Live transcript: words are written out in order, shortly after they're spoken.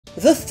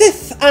The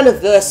 5th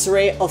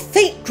anniversary of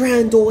Fate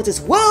Grand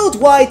Order's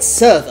worldwide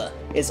server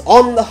is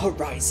on the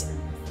horizon.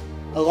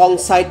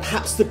 Alongside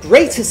perhaps the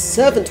greatest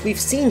servant we've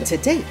seen to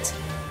date,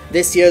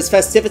 this year's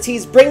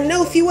festivities bring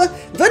no fewer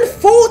than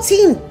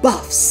 14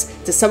 buffs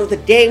to some of the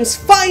game's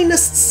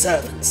finest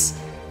servants.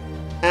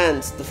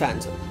 And the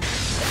Phantom.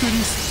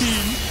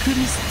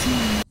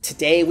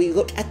 Today we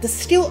look at the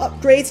skill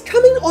upgrades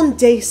coming on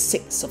day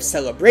 6 of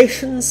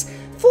celebrations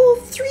for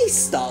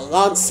 3-star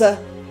Lancer,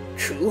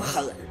 Cú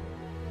Chulainn.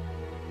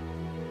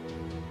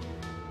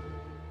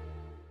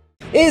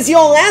 Is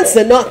your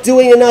Lancer not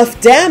doing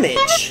enough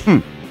damage? Do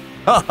you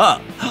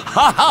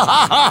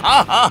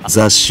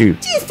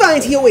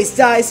find he always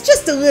dies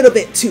just a little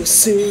bit too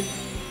soon?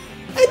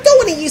 I don't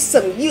want to use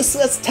some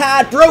useless,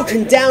 tired,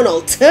 broken down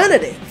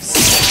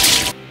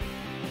alternatives.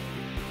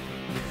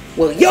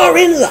 Well, you're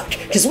in luck,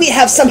 because we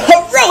have some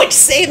heroic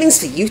savings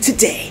for you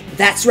today.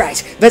 That's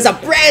right, there's a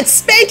brand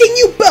spanking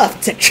new buff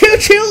to Cú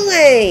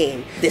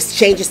Chulainn. This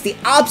changes the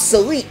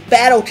obsolete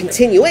battle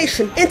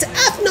continuation into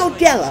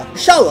Gela,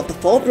 Shell of the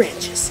Four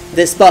Branches.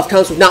 This buff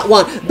comes with not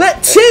one,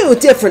 but 2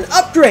 different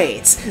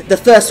upgrades. The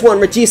first one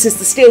reduces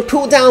the skill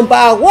cooldown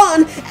by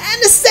 1, and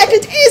the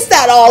second is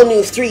that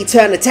all-new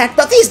 3-turn attack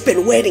buff he's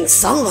been waiting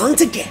so long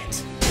to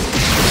get.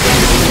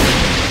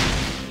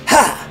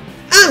 Ha!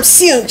 I'm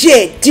Seung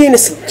J.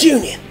 Dunison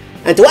Jr.,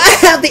 and do I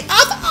have the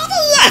offer of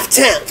a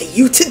lifetime for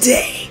you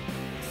today?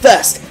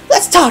 First,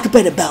 let's talk a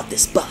bit about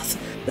this buff.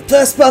 The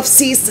first buff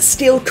sees the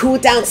skill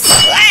cooldown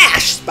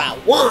slashed by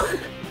 1.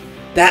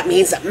 That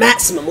means at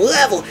maximum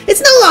level,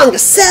 it's no longer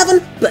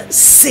 7, but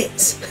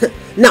 6.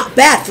 Not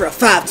bad for a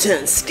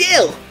 5-turn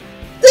skill.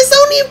 This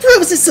only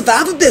improves his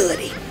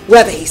survivability,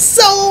 whether he's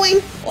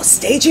soloing or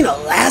staging a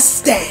last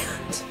stand.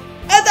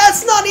 And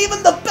that's not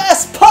even the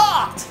best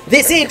part!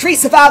 This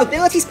increased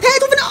survivability is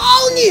paired with an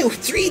all-new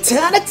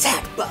 3-turn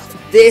attack buff.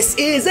 This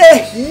is a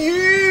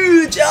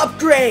huge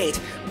upgrade,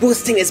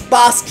 boosting his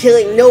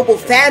boss-killing noble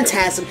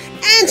phantasm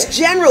and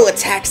general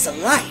attacks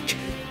alike.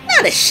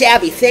 Not a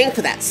shabby thing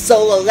for that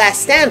solo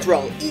last stand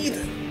role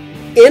either.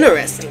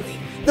 Interestingly,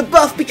 the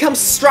buff becomes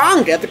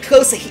stronger the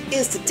closer he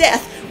is to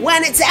death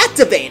when it's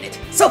activated.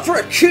 So for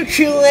a Cú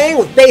Chulainn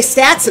with base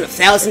stats and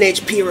 1000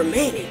 HP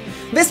remaining,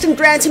 this can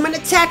grant him an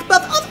attack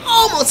buff of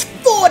almost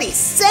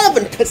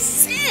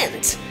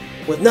 47%!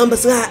 With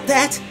numbers like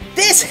that,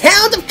 this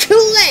Hound of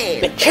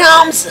Chulainn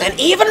becomes an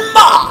even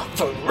more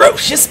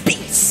ferocious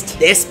beast!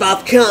 This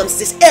buff comes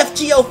this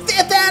FGO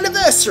 5th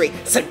anniversary,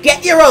 so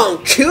get your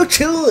own Cú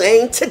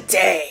Chulainn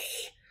today!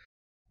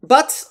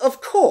 But, of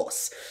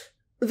course,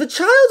 the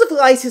Child of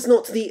Light is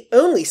not the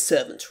only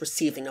servant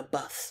receiving a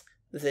buff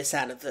this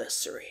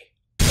anniversary.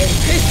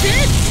 Is this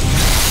it?